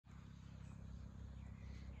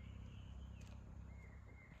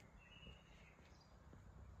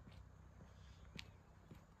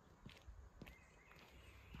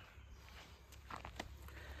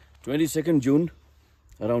22nd June,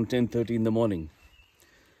 around 10:30 in the morning.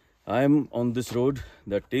 I am on this road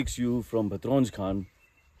that takes you from Bhatronj Khan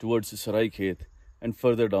towards Sarai Khet and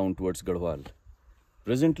further down towards Garhwal.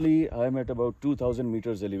 Presently, I am at about 2000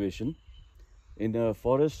 meters elevation in a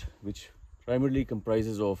forest which primarily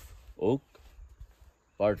comprises of oak,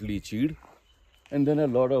 partly cheed, and then a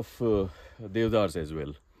lot of deodars as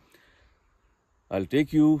well. I'll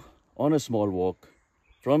take you on a small walk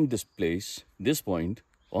from this place, this point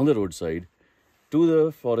on the roadside, to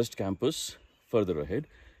the forest campus further ahead.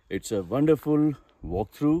 It's a wonderful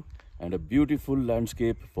walkthrough and a beautiful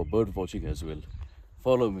landscape for bird watching as well.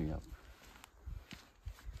 Follow me up.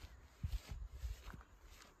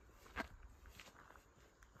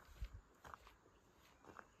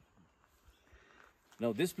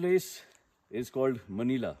 Now this place is called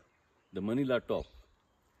Manila, the Manila top.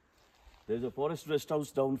 There's a forest rest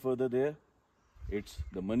house down further there. It's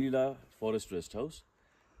the Manila Forest Rest House.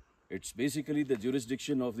 It's basically the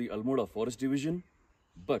jurisdiction of the Almora Forest Division,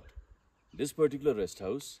 but this particular rest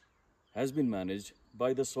house has been managed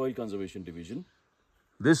by the Soil Conservation Division.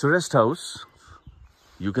 This rest house,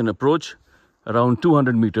 you can approach around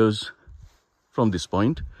 200 meters from this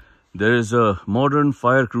point. There is a modern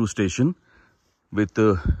fire crew station with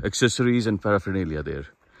accessories and paraphernalia there.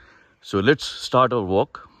 So let's start our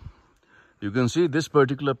walk. You can see this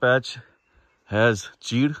particular patch has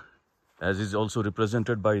cheed, as is also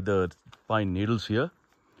represented by the pine needles here.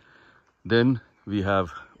 Then we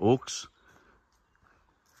have oaks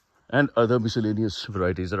and other miscellaneous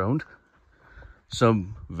varieties around.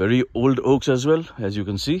 Some very old oaks as well, as you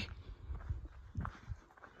can see.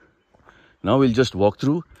 Now we'll just walk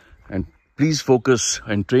through, and please focus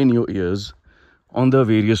and train your ears on the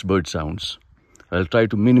various bird sounds. I'll try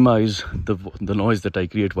to minimize the noise that I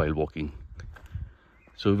create while walking.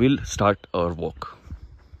 So we'll start our walk.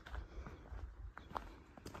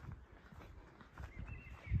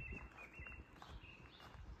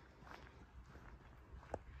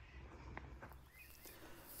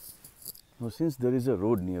 Now, since there is a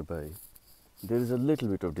road nearby, there is a little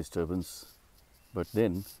bit of disturbance. But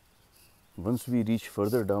then, once we reach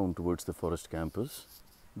further down towards the forest campus,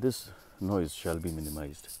 this noise shall be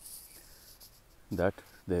minimized. That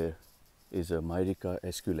there is a Myrica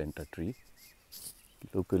esculenta tree,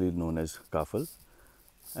 locally known as kafal,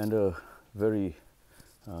 and a very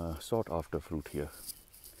sought after fruit here.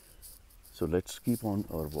 So let's keep on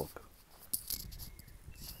our walk.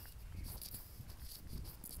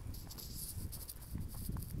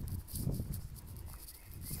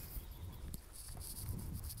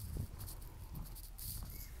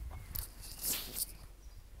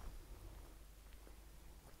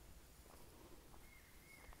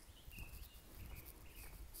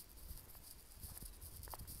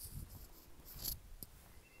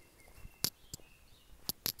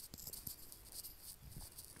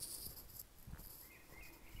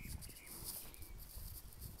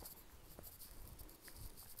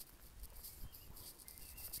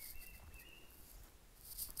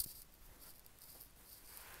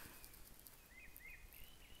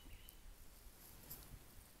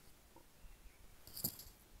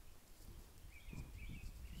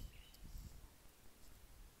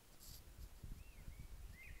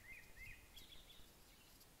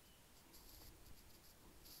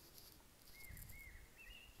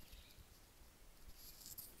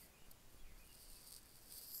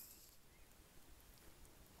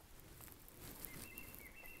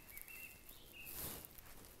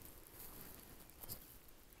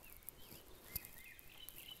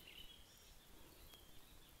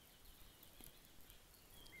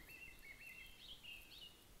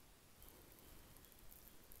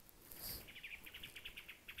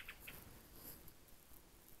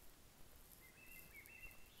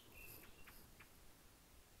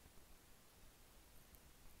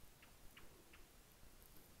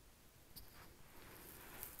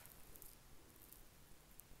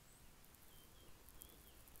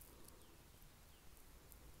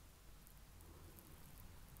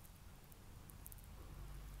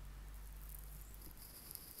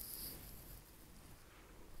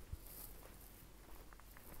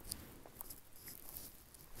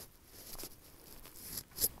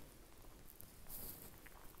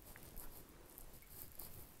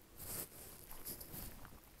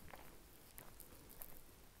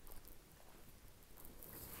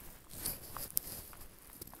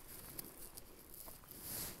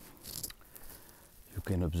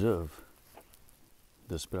 You can observe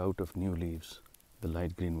the sprout of new leaves, the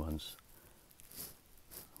light green ones,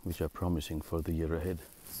 which are promising for the year ahead.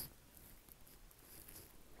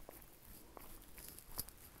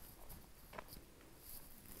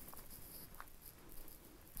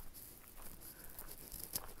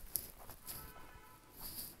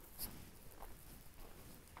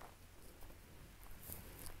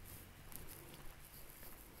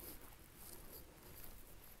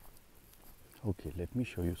 me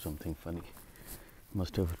show you something funny.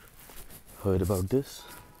 Must have heard about this.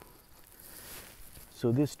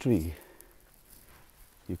 So this tree,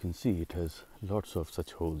 you can see it has lots of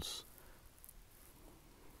such holes.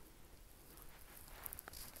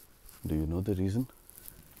 Do you know the reason?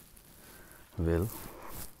 Well,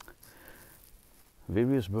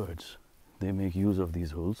 various birds, they make use of these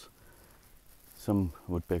holes. Some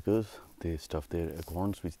woodpeckers, they stuff their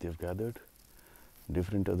acorns which they've gathered.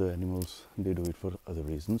 Different other animals, they do it for other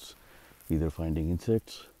reasons, either finding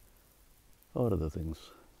insects or other things.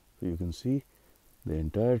 So you can see the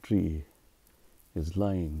entire tree is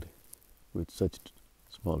lined with such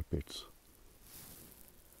small pits.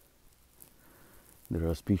 There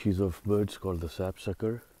are species of birds called the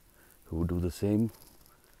sapsucker who do the same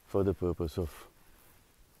for the purpose of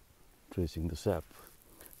tracing the sap.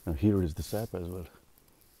 Now here is the sap as well.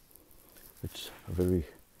 It's very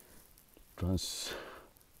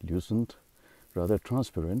translucent, rather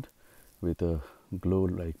transparent, with a glow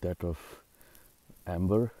like that of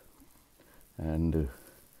amber, and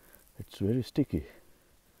it's very sticky.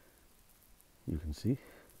 You can see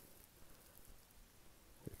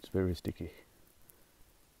it's very sticky.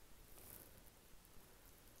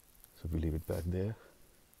 So we leave it back there.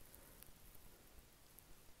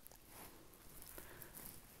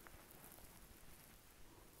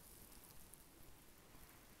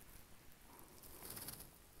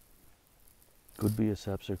 Could be a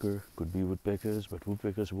sapsucker, could be woodpeckers, but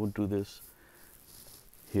woodpeckers won't do this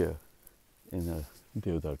here in a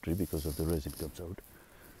deodara tree because of the resin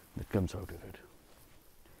that comes out of it.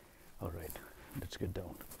 All right, let's get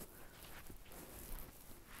down.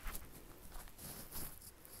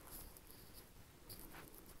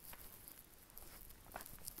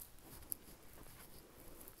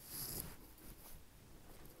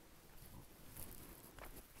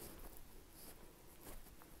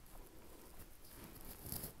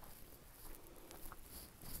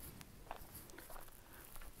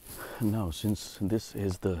 Now, since this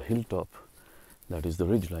is the hilltop, that is the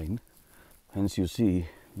ridge line, hence you see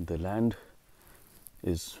the land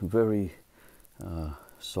is very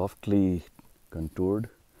softly contoured.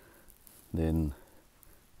 Then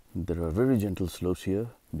there are very gentle slopes here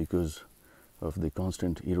because of the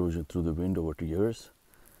constant erosion through the wind over 2 years,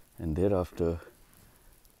 and thereafter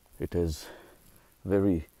it has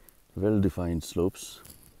very well defined slopes,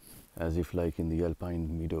 as if like in the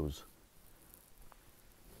alpine meadows.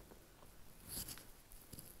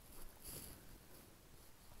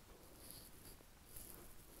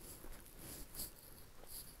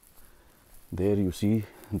 There you see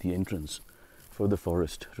the entrance for the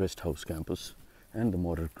Forest Rest House campus and the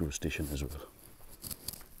modern cruise station as well.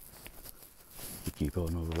 We keep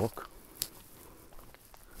on our walk.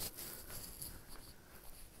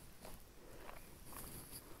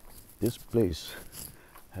 This place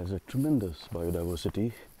has a tremendous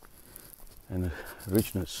biodiversity and a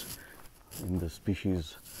richness in the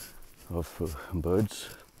species of birds,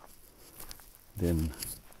 then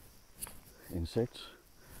insects,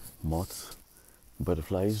 moths,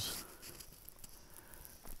 butterflies.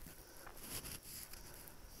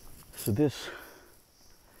 So this,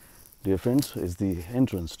 dear friends, is the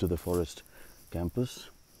entrance to the forest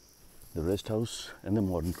campus, the rest house and the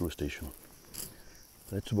modern cruise station.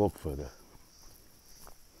 Let's walk further.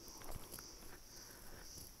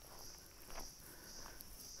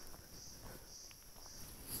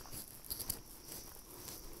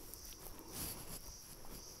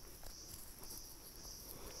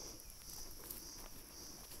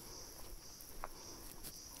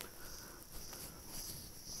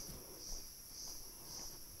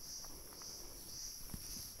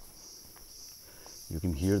 You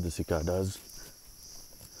can hear the cicadas.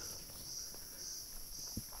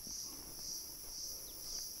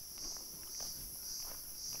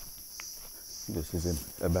 This is an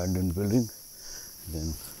abandoned building.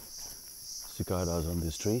 Then cicadas on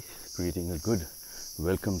this tree, creating a good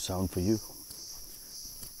welcome sound for you.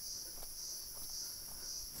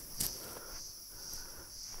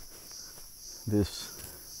 This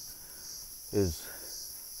is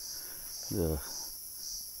the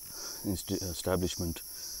establishment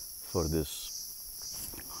for this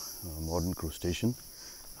modern cruise station,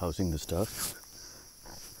 housing the staff.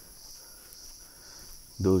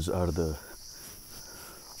 Those are the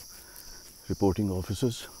reporting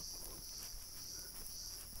officers.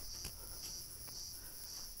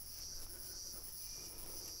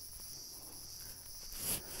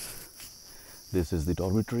 This is the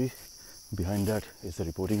dormitory. Behind that is the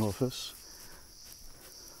reporting office.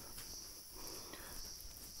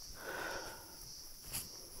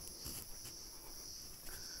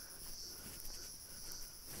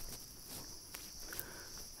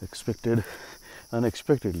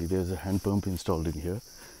 unexpectedly, there's a hand pump installed in here.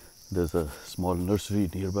 There's a small nursery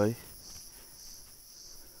nearby.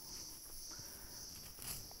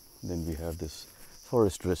 Then we have this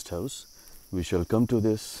forest rest house. We shall come to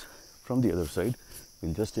this from the other side.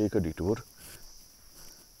 We'll just take a detour,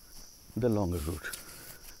 the longer route.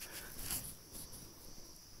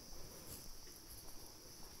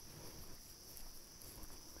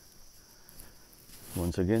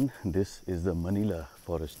 Once again, this is the Manila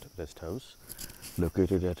Forest Rest House,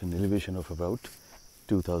 located at an elevation of about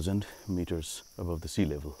 2000 meters above the sea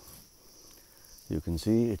level. You can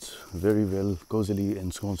see it's very well cozily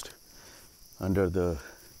ensconced under the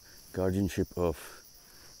guardianship of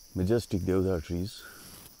majestic deodara trees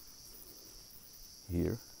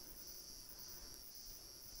here.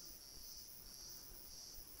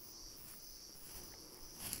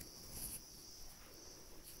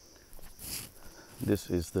 This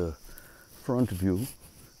is the front view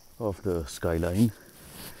of the skyline,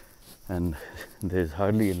 and there's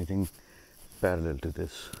hardly anything parallel to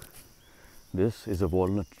this. This is a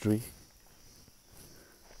walnut tree.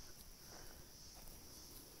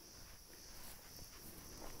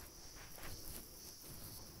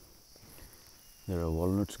 There are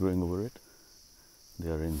walnuts growing over it.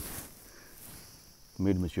 They are in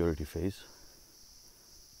mid-maturity phase.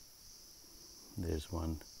 There's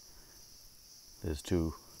one, there's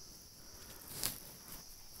two,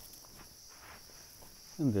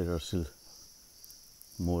 and there are still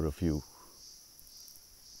more a few.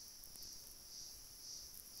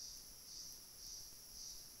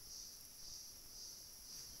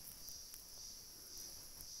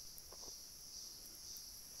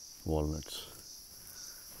 Walnuts.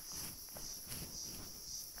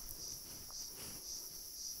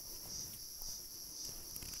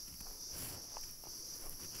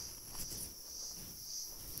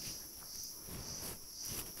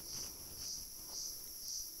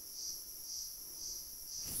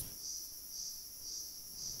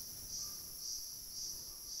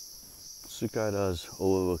 Cicadas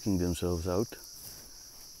overworking themselves out.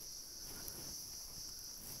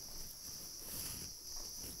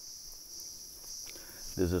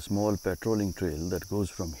 There's a small patrolling trail that goes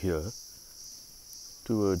from here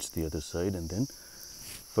towards the other side, and then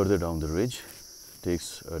further down the ridge,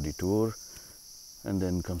 takes a detour, and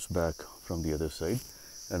then comes back from the other side,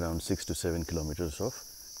 around 6 to 7 kilometers of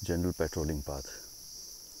general patrolling path.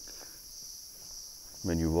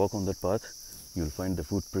 When you walk on that path, you'll find the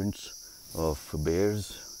footprints of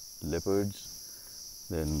bears, leopards,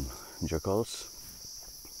 then jackals,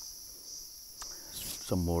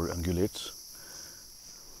 some more ungulates.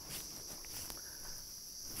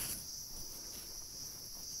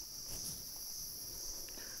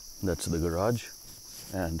 That's the garage,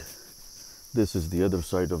 and this is the other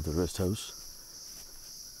side of the rest house.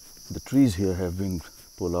 The trees here have been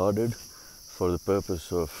pollarded for the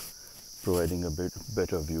purpose of providing a bit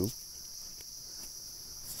better view.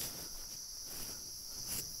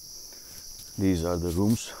 These are the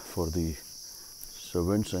rooms for the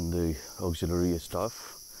servants and the auxiliary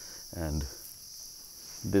staff, and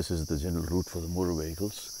this is the general route for the motor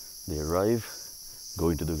vehicles. They arrive, go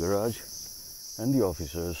into the garage, and the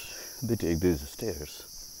officers, they take these stairs.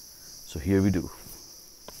 So here we do.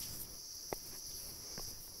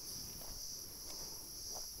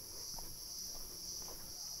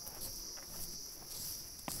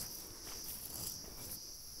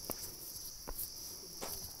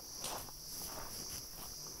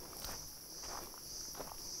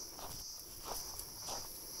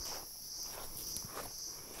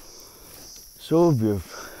 So we've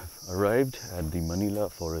arrived at the Manila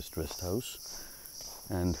Forest Rest House,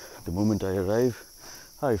 and the moment I arrive,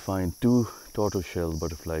 I find two tortoiseshell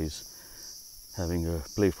butterflies having a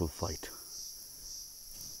playful fight.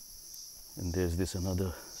 And there's this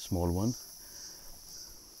another small one.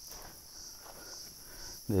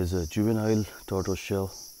 There's a juvenile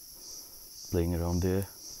tortoiseshell playing around there.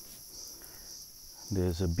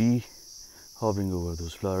 There's a bee hovering over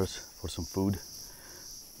those flowers for some food.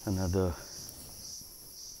 Another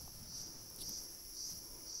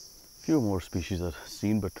few more species are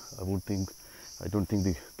seen, but I don't think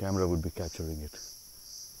the camera would be capturing it.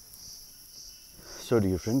 So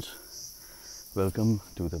dear friends, welcome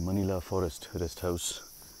to the Manila Forest Rest House.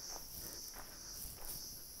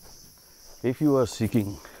 If you are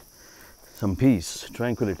seeking some peace,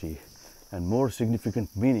 tranquility, and more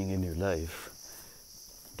significant meaning in your life,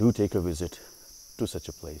 do take a visit to such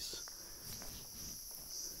a place.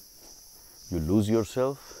 You lose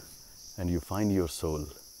yourself and you find your soul.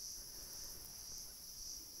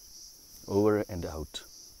 Over and out.